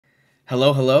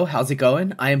Hello, hello, how's it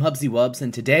going? I am Hubsy Wubs,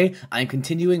 and today I am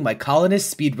continuing my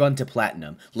Colonist speedrun to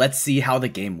Platinum. Let's see how the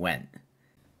game went.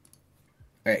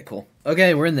 Alright, cool.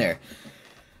 Okay, we're in there.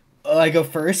 I go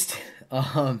first.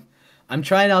 I'm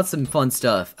trying out some fun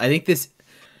stuff. I think this...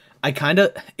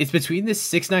 it's between this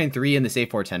 693 and this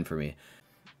A410 for me.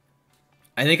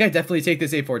 I think I definitely take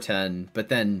this A410, but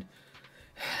then...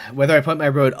 whether I put my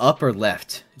road up or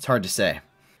left, it's hard to say.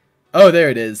 Oh, there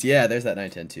it is. Yeah, there's that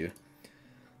 910 too.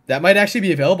 That might actually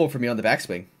be available for me on the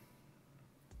backswing.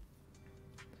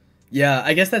 Yeah,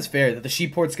 I guess that's fair. That the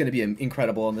sheep port's going to be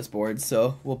incredible on this board,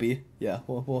 so we'll figure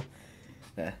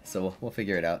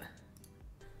it out.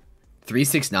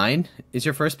 369 is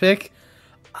your first pick.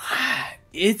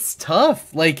 It's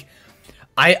tough. Like,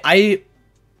 I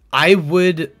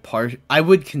would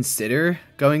consider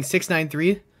going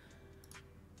 693,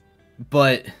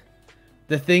 but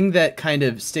the thing that kind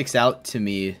of sticks out to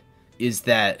me is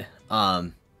that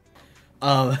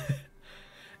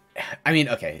I mean,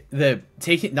 okay,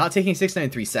 not taking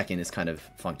 693 second is kind of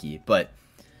funky, but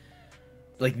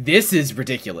like this is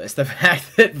ridiculous. The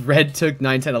fact that red took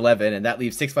 9, 10, 11 and that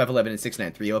leaves 6, 5, 11 and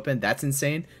 693 open, that's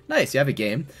insane. Nice, you have a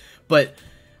game. But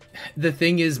the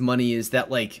thing is, money is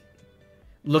that like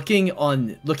looking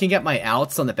at my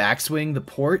outs on the backswing,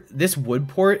 this wood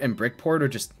port and brick port are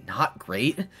just not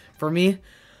great for me.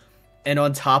 And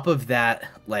on top of that,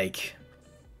 like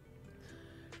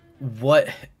what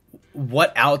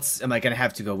outs am I gonna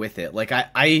have to go with it? Like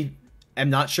I am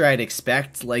not sure I'd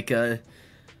expect like I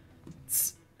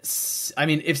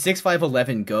mean, if 6, 5,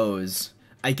 11 goes,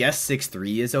 I guess 6,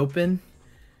 3 is open,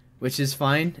 which is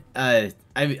fine. I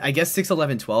guess 6,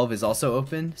 11, 12 is also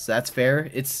open, so that's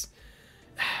fair. It's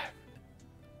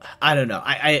I don't know.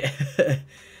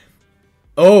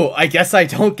 Oh, I guess I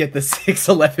don't get the 6,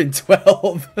 11,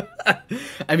 12.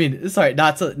 I mean, sorry,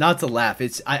 not to laugh.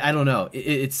 It's I don't know.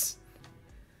 It's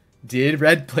did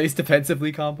red place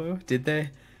defensively combo? Did they?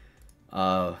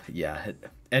 Yeah.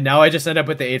 And now I just end up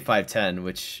with the 8, 5, 10,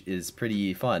 which is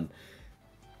pretty fun.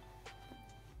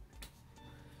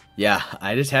 Yeah,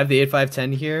 I just have the 8, 5,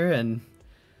 10 here, and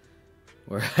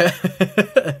we're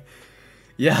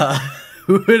yeah.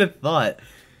 Who would have thought?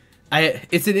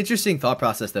 It's an interesting thought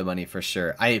process though, money, for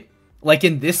sure. Like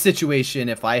in this situation,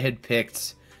 if I had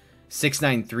picked 6,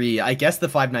 9, 3, I guess the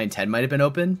 5, 9, 10 might have been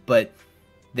open, but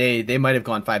they might have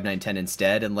gone 5, 9, 10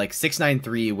 instead, and like 6, 9,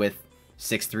 3 with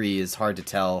 6, 3 is hard to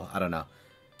tell. I don't know.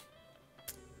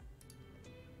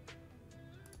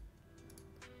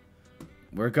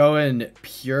 We're going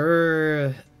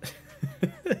pure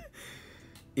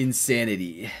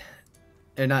insanity.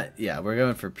 Or not, yeah, we're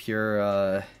going for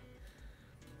pure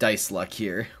dice luck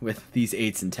here with these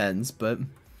 8s and 10s, but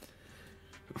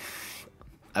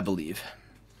I believe.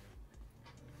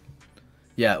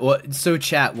 Yeah, well, so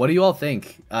chat, what do you all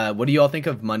think? What do you all think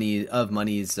of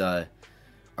Money's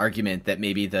argument that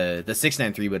maybe the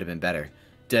 693 would have been better?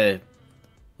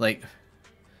 Like,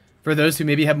 for those who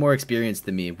maybe have more experience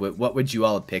than me, what would you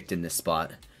all have picked in this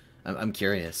spot? I'm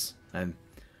curious. I'm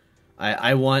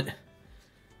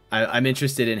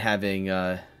interested in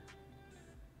having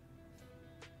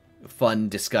fun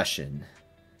discussion.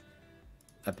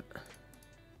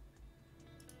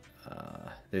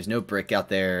 There's no brick out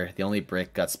there. The only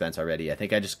brick got spent already. I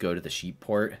think I just go to the sheep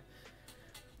port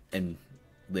and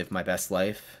live my best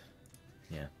life.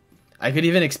 Yeah. I could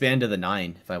even expand to the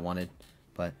 9 if I wanted,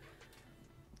 but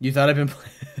you thought I've been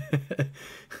playing...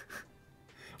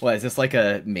 What, is this like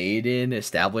a made-in,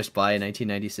 established by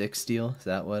 1996 deal? Is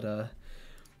that what, is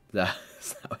that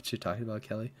what you're talking about,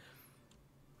 Kelly?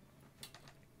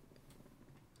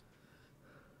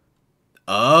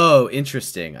 Oh,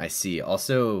 interesting. I see.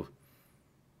 Also,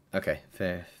 okay,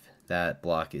 fair. That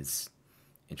block is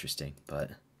interesting,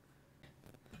 but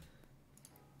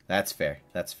that's fair.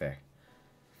 That's fair.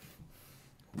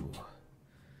 Ooh.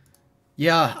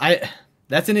 Yeah,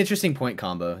 that's an interesting point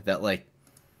combo that like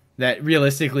that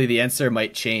realistically the answer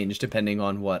might change depending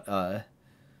on what the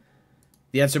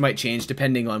answer might change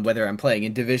depending on whether I'm playing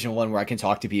in Division 1 where I can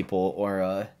talk to people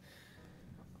or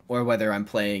whether I'm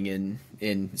playing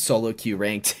in solo queue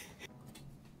ranked.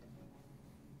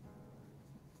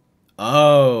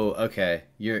 Oh, okay.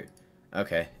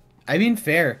 Okay. I mean,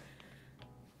 fair.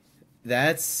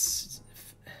 That's,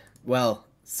 well,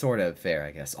 sort of fair,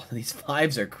 I guess. All these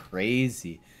 5s are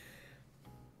crazy.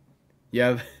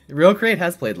 Yeah, Real Crate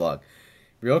has played long.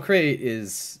 Real Crate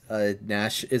is a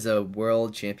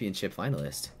world championship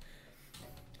finalist.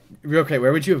 Real Crate,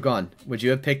 where would you have gone? Would you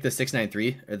have picked the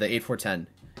 693 or the 8410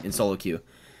 in solo queue?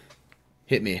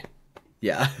 Hit me.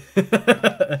 Yeah.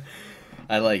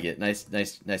 I like it. Nice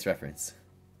reference.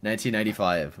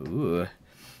 1995. Ooh.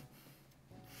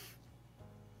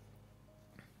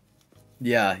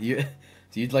 Yeah, you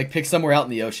you'd like pick somewhere out in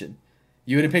the ocean.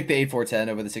 You would have picked the 8410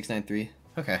 over the 693.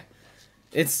 Okay.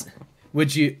 It's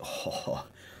would you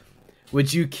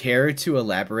would you care to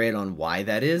elaborate on why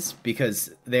that is?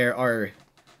 Because there are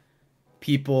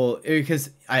people,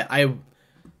 because I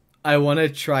want to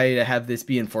try to have this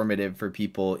be informative for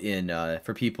people in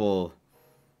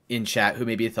chat who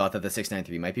maybe thought that the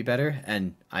 693 might be better,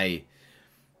 and I,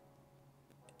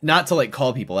 not to like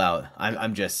call people out,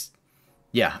 I'm just,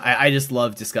 yeah, I just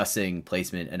love discussing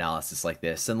placement analysis like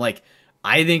this. And like,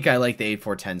 I think I like the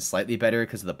 8410 slightly better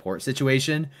because of the port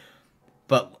situation,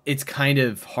 but it's kind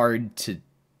of hard to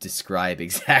describe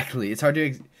exactly. It's hard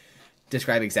to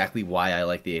describe exactly why I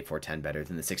like the 8410 better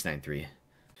than the 693.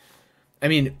 I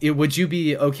mean, would you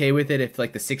be okay with it if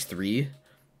like the 6.3,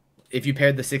 if you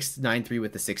paired the 6.93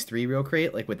 with the 6.3 real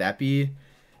crate, like would that be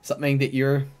something that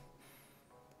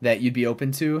you'd be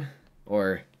open to?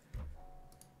 Or,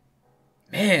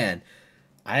 man,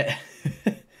 I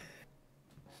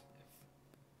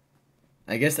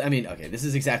guess, I mean, okay, this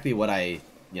is exactly what I,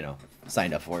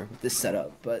 signed up for with this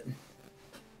setup, but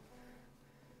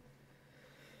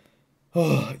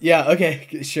oh, yeah,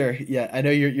 okay, sure. Yeah, I know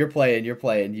you're playing, you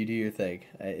do your thing.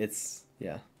 It's,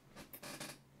 yeah.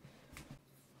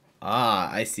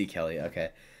 Ah, I see, Kelly.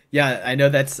 Okay. Yeah, I know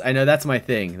that's my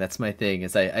thing. That's my thing,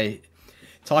 is I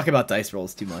talk about dice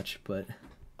rolls too much, but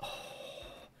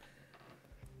oh,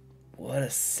 what a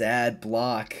sad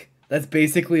block. That's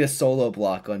basically a solo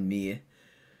block on me.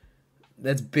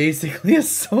 That's basically a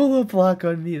solo block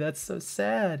on me. That's so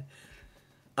sad.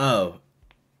 Oh.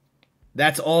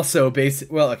 That's also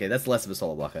basic. Well, okay, that's less of a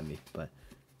solo block on me, but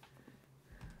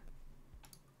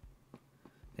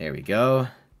there we go.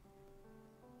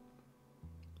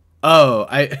 Oh,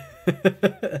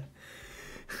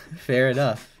 fair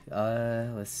enough.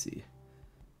 Let's see.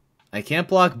 I can't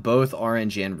block both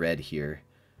orange and red here,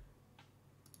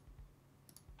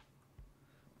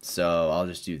 so I'll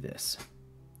just do this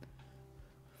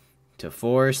to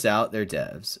force out their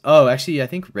devs. Oh, actually, I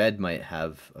think red might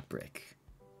have a brick.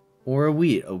 Or a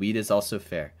wheat. A wheat is also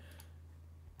fair.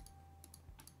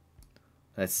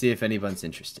 Let's see if anyone's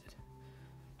interested.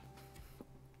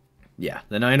 Yeah,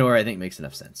 the 9-ore I think makes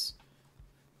enough sense.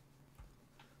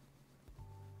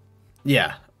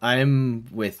 Yeah, I'm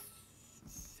with...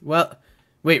 Well,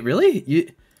 wait,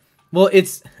 really? Well,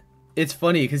 it's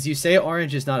funny because you say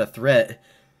orange is not a threat,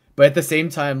 but at the same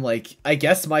time, like, I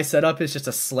guess my setup is just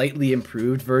a slightly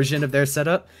improved version of their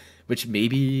setup, which may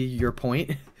be your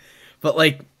point. But,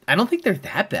 like, I don't think they're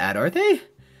that bad, are they?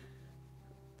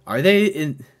 Are they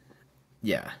in...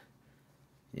 Yeah.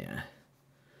 Yeah.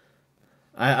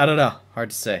 I don't know. Hard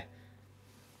to say.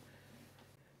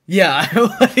 Yeah,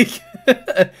 like...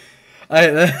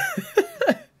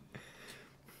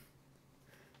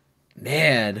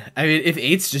 Man, I mean, if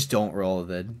 8s just don't roll,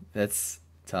 then that's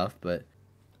tough, but...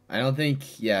 I don't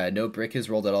think... Yeah, no brick is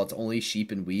rolled at all. It's only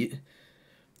sheep and wheat.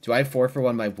 Do I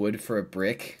 4-for-1 my wood for a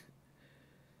brick?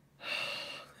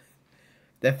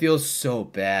 That feels so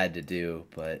bad to do,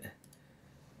 but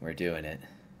we're doing it.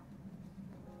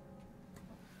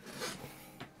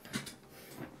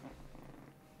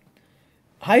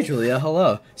 Hi, Julia.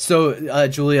 Hello. So,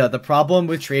 Julia, the problem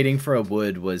with trading for a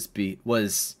wood was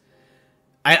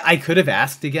I could have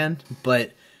asked again,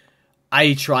 but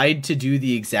I tried to do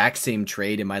the exact same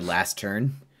trade in my last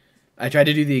turn. I tried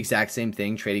to do the exact same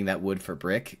thing, trading that wood for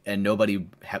brick, and nobody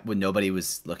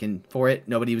was looking for it.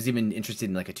 Nobody was even interested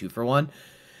in like a 2-for-1.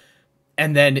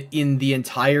 And then in the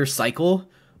entire cycle,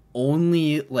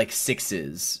 only like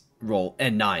 6s roll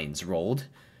and 9s rolled.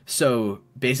 So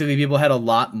basically people had a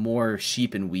lot more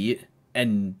sheep and wheat,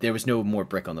 and there was no more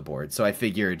brick on the board. So I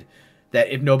figured that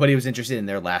if nobody was interested in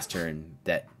their last turn,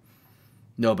 that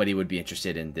nobody would be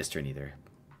interested in this turn either.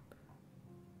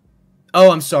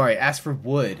 Oh, I'm sorry. Ask for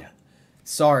wood.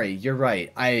 Sorry, you're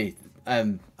right.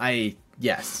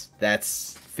 Yes,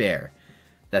 that's fair.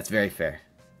 That's very fair.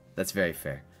 That's very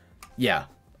fair. Yeah.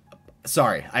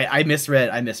 Sorry, I misread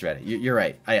it. You're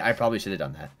right. I probably should have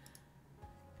done that.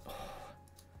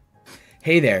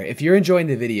 Hey there, if you're enjoying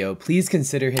the video, please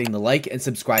consider hitting the like and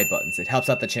subscribe buttons. It helps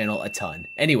out the channel a ton.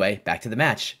 Anyway, back to the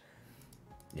match.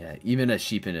 Yeah, even a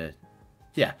sheep and a...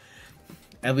 Yeah.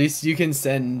 At least you can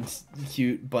send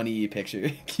cute bunny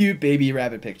picture, cute baby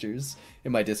rabbit pictures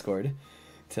in my Discord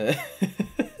to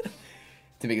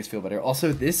to make us feel better.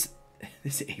 Also, this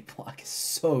A block is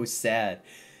so sad.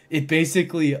 It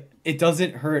basically, it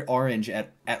doesn't hurt orange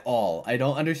at all. I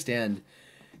don't understand.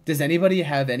 Does anybody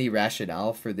have any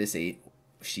rationale for this 8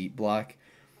 sheep block?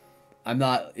 I'm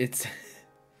not, it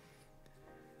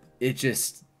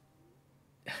just...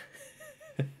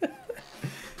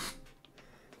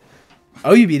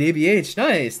 Oh, you beat ABH.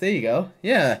 Nice. There you go.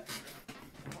 Yeah.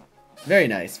 Very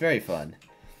nice. Very fun.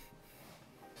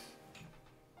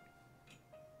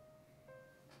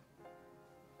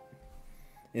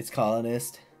 It's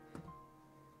Colonist.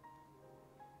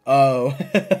 Oh.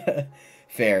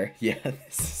 Fair. Yeah,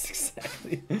 this is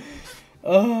exactly...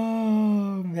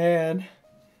 Oh, man.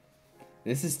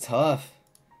 This is tough.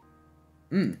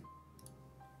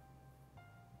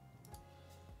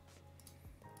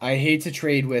 I hate to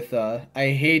trade with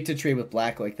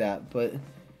black like that, but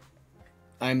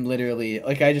I'm literally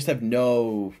like I just have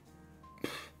no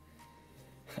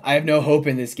hope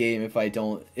in this game if I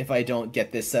don't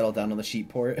get this settled down on the sheep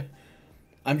port.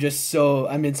 I'm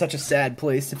in such a sad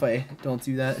place if I don't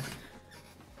do that.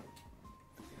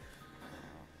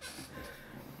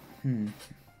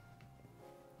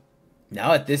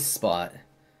 Now at this spot,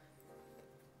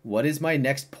 what is my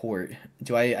next port?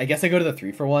 I guess I go to the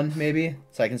 3-for-1 maybe,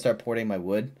 so I can start porting my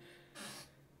wood.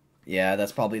 Yeah,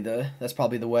 that's probably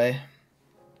the way.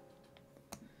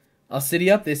 I'll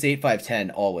city up this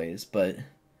 8-5-10 always, but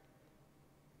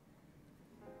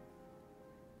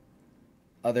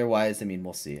otherwise, I mean,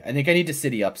 we'll see. I think I need to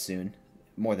city up soon,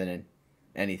 more than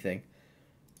anything.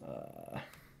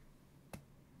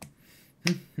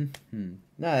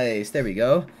 Nice, there we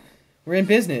go. We're in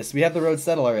business. We have the road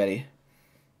settled already.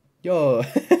 Yo,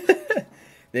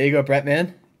 there you go,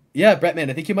 Brettman. Yeah,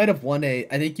 Brettman. I think you might have won a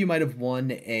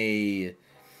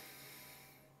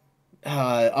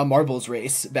marbles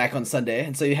race back on Sunday,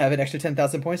 and so you have an extra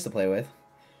 10,000 points to play with.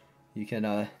 You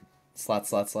can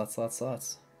slots.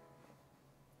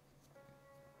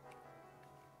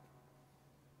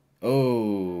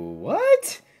 Oh,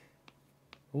 what?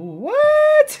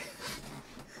 What?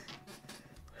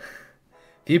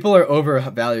 People are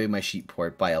overvaluing my sheep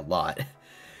port by a lot.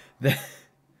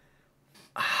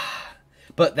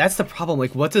 But that's the problem.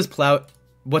 Like, what does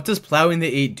plowing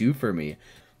the 8 do for me?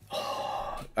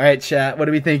 Oh. All right, chat. What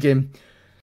are we thinking?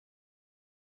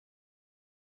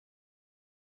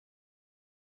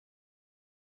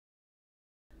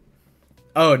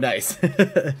 Oh, nice.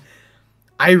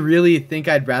 I really think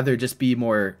I'd rather just be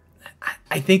more.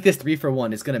 I think this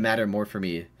 3-for-1 is going to matter more for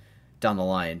me down the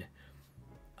line.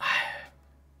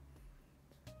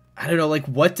 I don't know, like,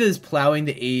 what does plowing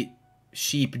the 8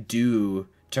 sheep do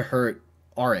to hurt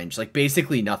orange? Like,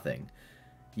 basically nothing.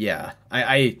 Yeah,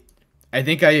 I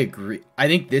think I agree. I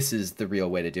think this is the real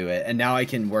way to do it, and now I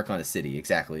can work on a city,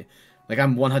 exactly. Like,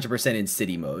 I'm 100% in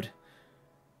city mode.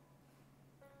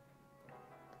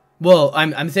 Well,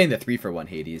 I'm saying the 3-for-1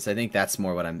 Hades. I think that's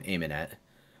more what I'm aiming at.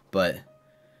 But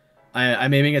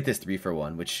I'm aiming at this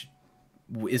 3-for-1, which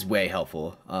is way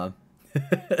helpful.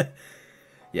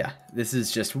 Yeah, this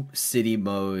is just city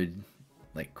mode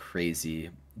like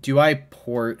crazy. Do I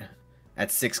port at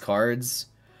 6 cards?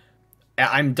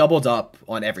 I'm doubled up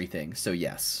on everything, so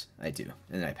yes, I do.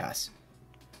 And then I pass.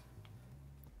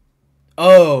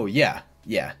 Oh, yeah.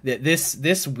 Yeah.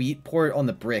 This wheat port on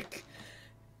the brick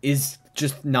is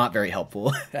just not very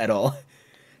helpful at all.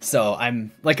 So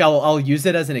I'm like I'll use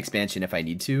it as an expansion if I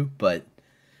need to, but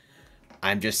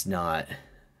I'm just not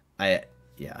I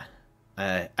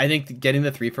think getting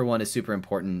the 3-for-1 is super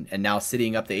important, and now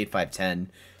citying up the 8-5-10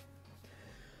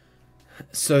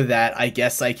 so that I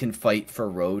guess I can fight for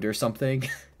road or something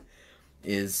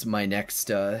is my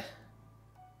next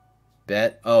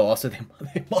bet. Oh, also they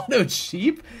monoed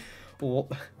sheep?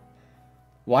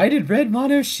 Why did red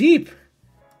mono sheep?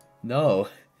 No.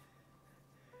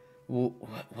 Well,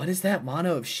 what is that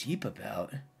mono of sheep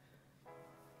about?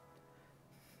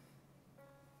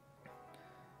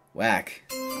 Whack.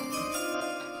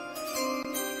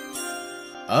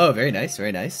 Oh, very nice,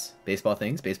 very nice. Baseball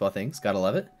things, gotta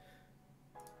love it.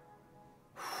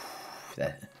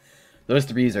 Those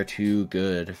 3s are too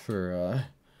good for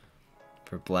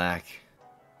black.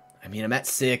 I mean, I'm at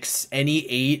 6. Any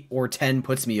 8 or 10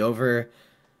 puts me over.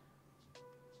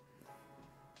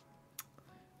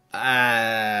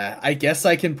 I guess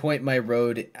I can point my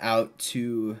road out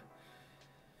to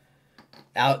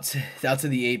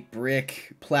the 8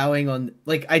 brick, plowing on,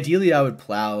 like, ideally I would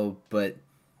plow, but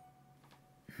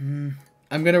I'm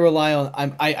gonna rely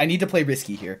on I need to play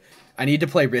risky here. I need to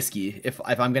play risky if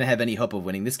I'm gonna have any hope of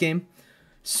winning this game.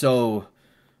 So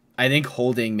I think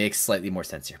holding makes slightly more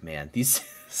sense here. Man, these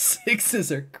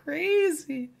 6s are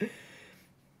crazy.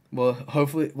 Well,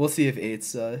 hopefully we'll see if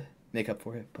 8s make up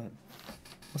for it, but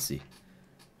we'll see.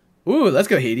 Ooh, let's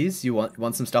go, Hades. You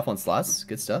want some stuff on slots?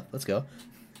 Good stuff. Let's go.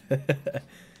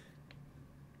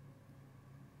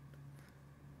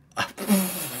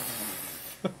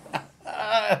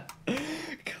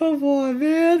 Come on,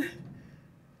 man.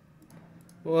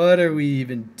 What are we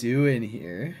even doing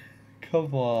here?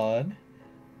 Come on.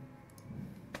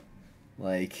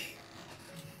 Like,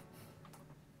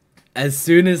 as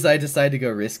soon as I decide to go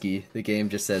risky, the game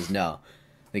just says no.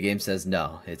 The game says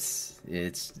no. It's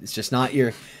just not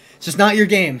your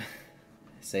game.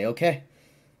 I say okay.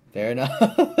 Fair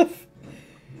enough.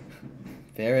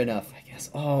 Fair enough, I guess.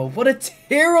 Oh, what a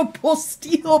terrible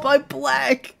steal by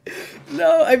black.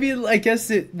 No, I mean, I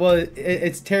guess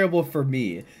it's terrible for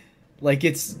me. Like,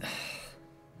 it's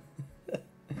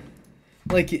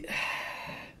like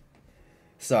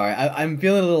sorry, I'm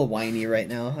feeling a little whiny right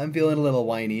now. I'm feeling a little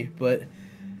whiny, but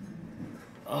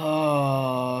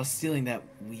oh, stealing that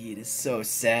weed is so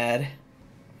sad.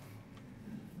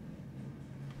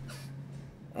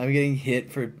 I'm getting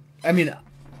hit for, I mean,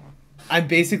 I'm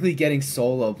basically getting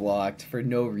solo blocked for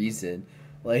no reason.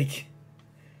 Like,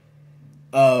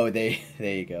 oh, there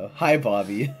you go. Hi,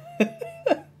 Bobby.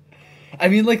 I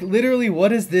mean, like, literally, what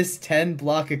does this 10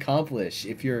 block accomplish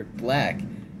if you're black?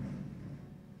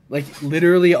 Like,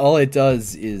 literally, all it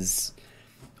does is,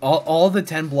 all the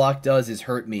 10 block does is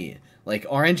hurt me. Like,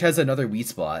 orange has another weak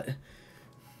spot.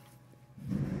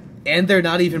 And they're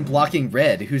not even blocking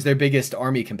red, who's their biggest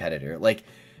army competitor. Like,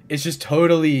 it's just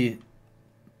totally...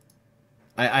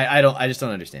 I just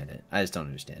don't understand it. I just don't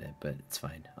understand it, but it's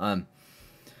fine.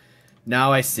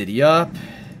 Now I city up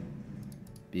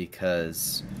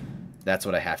because that's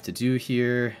what I have to do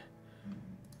here.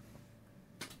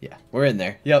 Yeah, we're in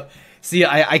there. Yep. See,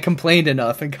 I complained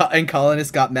enough, and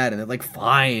Colonist got mad, and they're like,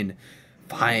 fine,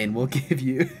 we'll give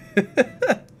you,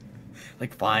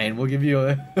 like, fine, we'll give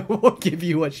you we'll give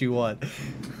you what you want.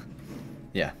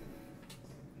 Yeah.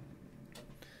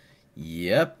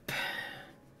 Yep.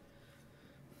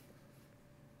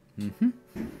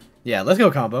 Yeah, let's go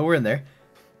combo. We're in there.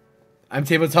 I'm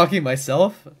table talking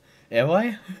myself. Am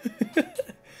I?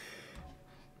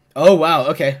 Oh, wow.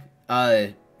 Okay.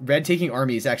 Red taking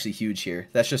army is actually huge here.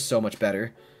 That's just so much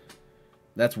better.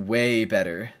 That's way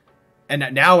better.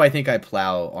 And now I think I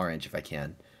plow orange if I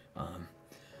can.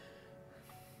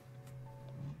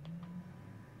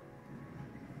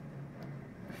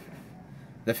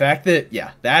 The fact that,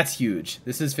 yeah, that's huge.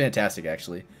 This is fantastic,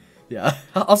 actually. Yeah.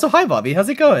 Also, hi, Bobby. How's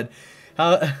it going?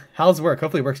 How's work?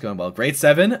 Hopefully work's going well. Grade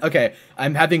 7? Okay.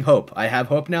 I'm having hope. I have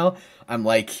hope now. I'm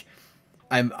like...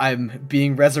 I'm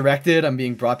being resurrected. I'm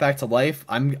being brought back to life.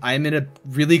 I'm in a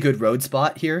really good road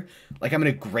spot here. Like, I'm in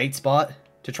a great spot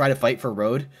to try to fight for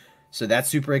road. So that's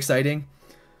super exciting.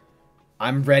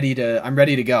 I'm ready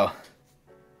to go.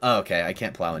 Oh, okay, I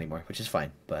can't plow anymore, which is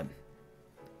fine, but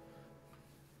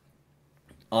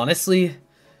honestly,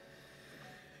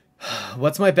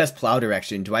 what's my best plow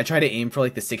direction? Do I try to aim for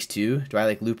like the 6-2? Do I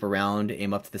like loop around,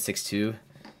 aim up to the 6-2?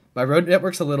 My road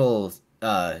network's a little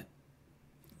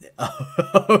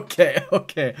okay.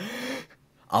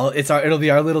 It'll be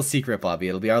our little secret, Bobby.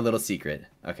 It'll be our little secret.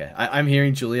 Okay. I'm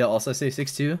hearing Julia also say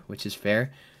 6-2, which is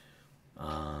fair.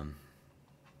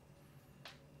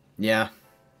 Yeah.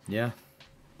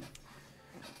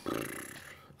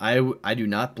 I do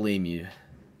not blame you.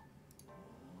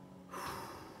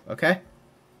 Okay.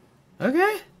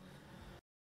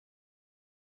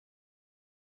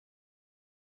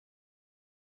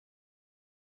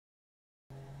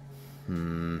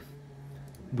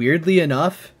 Weirdly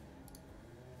enough,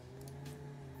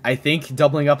 I think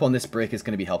doubling up on this brick is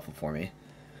going to be helpful for me.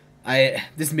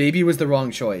 This maybe was the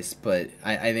wrong choice, but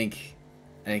I think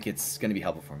it's going to be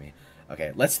helpful for me.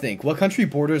 Okay, let's think. What country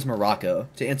borders Morocco?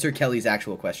 To answer Kelly's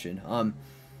actual question.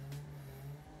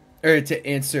 Or to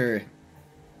answer...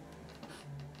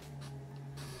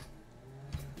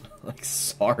 Like,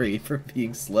 sorry for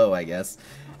being slow, I guess.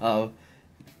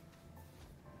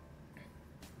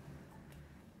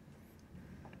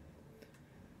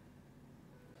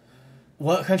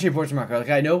 What country borders Morocco?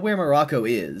 Like, I know where Morocco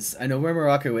is. I know where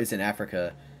Morocco is in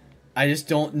Africa. I just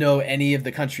don't know any of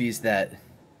the countries that...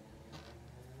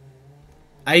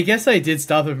 I guess I did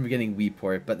stop it from getting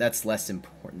Wheatport, but that's less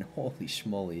important. Holy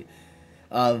schmoly.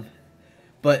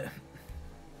 But...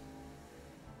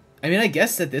 I mean, I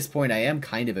guess at this point I am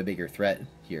kind of a bigger threat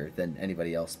here than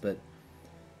anybody else, but...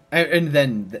 And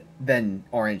then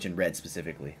orange and red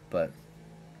specifically, but...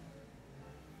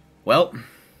 Well...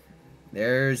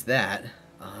 There's that.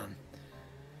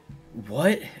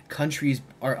 What countries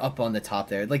are up on the top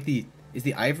there? Like is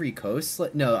the Ivory Coast?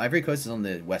 No, Ivory Coast is on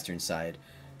the western side.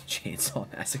 Chainsaw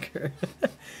Massacre.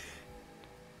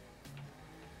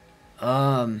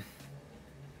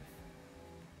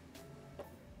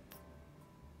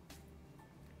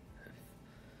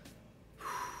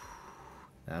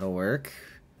 That'll work.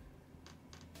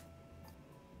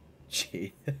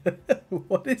 Gee,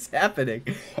 what is happening?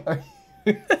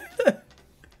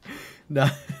 No.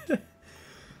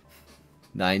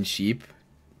 9 sheep.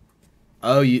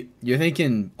 Oh, you're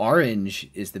thinking orange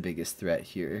is the biggest threat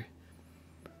here.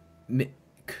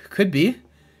 Could be.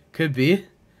 Could be.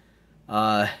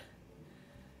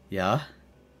 Yeah.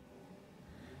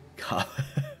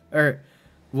 Or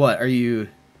what are you?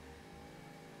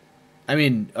 I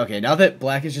mean, okay, now that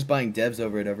black is just buying devs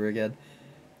over and over again,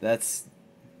 that's...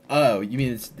 Oh, you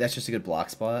mean that's just a good block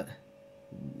spot?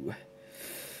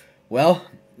 Well,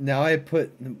 now I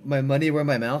put my money where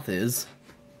my mouth is.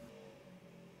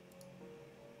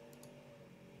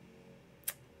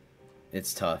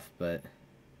 It's tough, but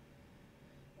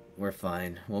we're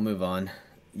fine. We'll move on.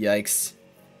 Yikes.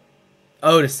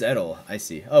 Oh, to settle. I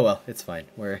see. Oh, well, it's fine.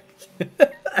 We're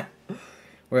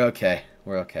we're okay.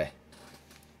 We're okay.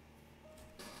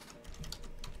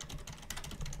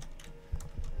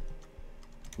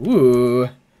 Ooh.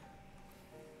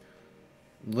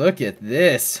 Look at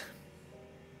this.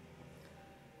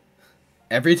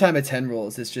 Every time a 10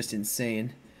 rolls, it's just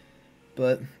insane.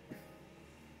 But...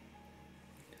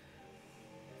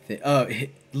 Oh,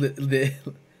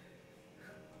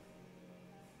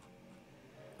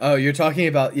 oh, you're talking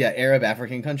about, yeah, Arab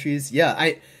African countries?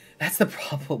 Yeah, that's the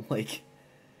problem, like...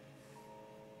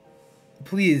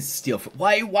 Please steal from...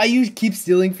 Why you keep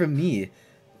stealing from me?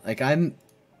 Like, I'm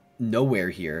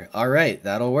nowhere here. Alright,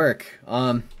 that'll work.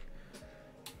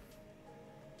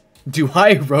 Do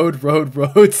I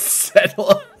road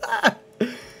settle?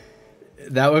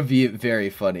 That would be very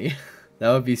funny.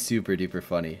 That would be super duper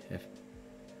funny. If...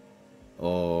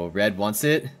 Oh, red wants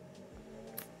it?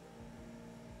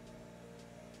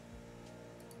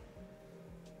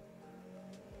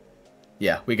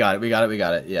 Yeah, we got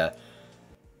it, yeah.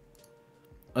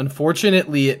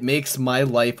 Unfortunately, it makes my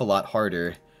life a lot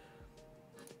harder.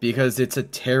 Because it's a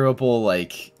terrible,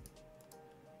 like...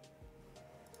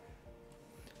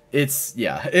 It's,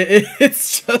 yeah,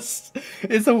 it's just...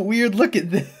 It's a weird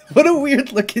looking... What a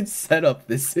weird looking setup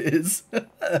this is.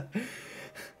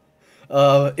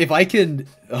 If I can...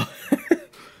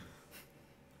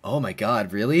 Oh my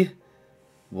god, really?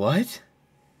 What?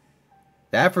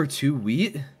 That for 2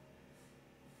 wheat?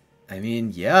 I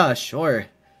mean, yeah, sure.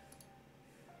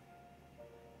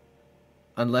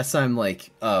 Unless I'm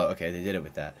like... Oh, okay, they did it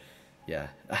with that. Yeah.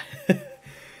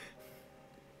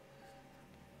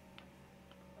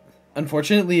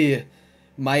 Unfortunately,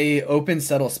 my open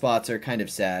settle spots are kind of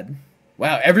sad.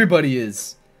 Wow, everybody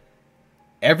is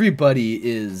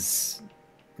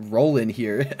rolling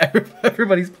here.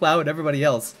 Everybody's plowing everybody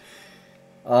else.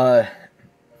 I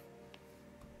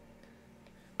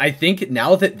think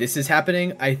now that this is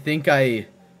happening, I think I...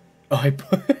 Oh,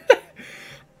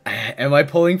 am I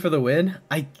pulling for the win?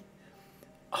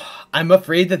 I'm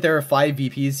afraid that there are 5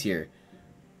 VPs here.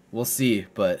 We'll see,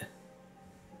 but...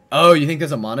 Oh, you think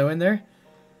there's a mono in there?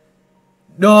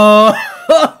 No!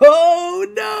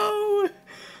 Oh,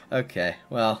 no! Okay,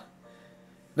 well...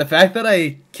 The fact that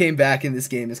I came back in this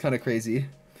game is kind of crazy.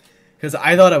 Because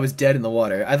I thought I was dead in the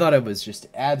water. I thought I was just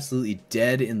absolutely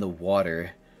dead in the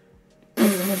water.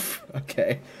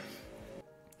 Okay.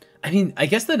 I mean, I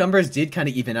guess the numbers did kind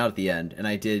of even out at the end. And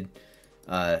I did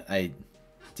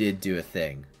do a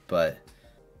thing. But...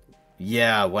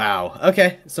 Yeah, wow.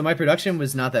 Okay, so my production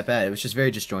was not that bad. It was just very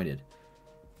disjointed.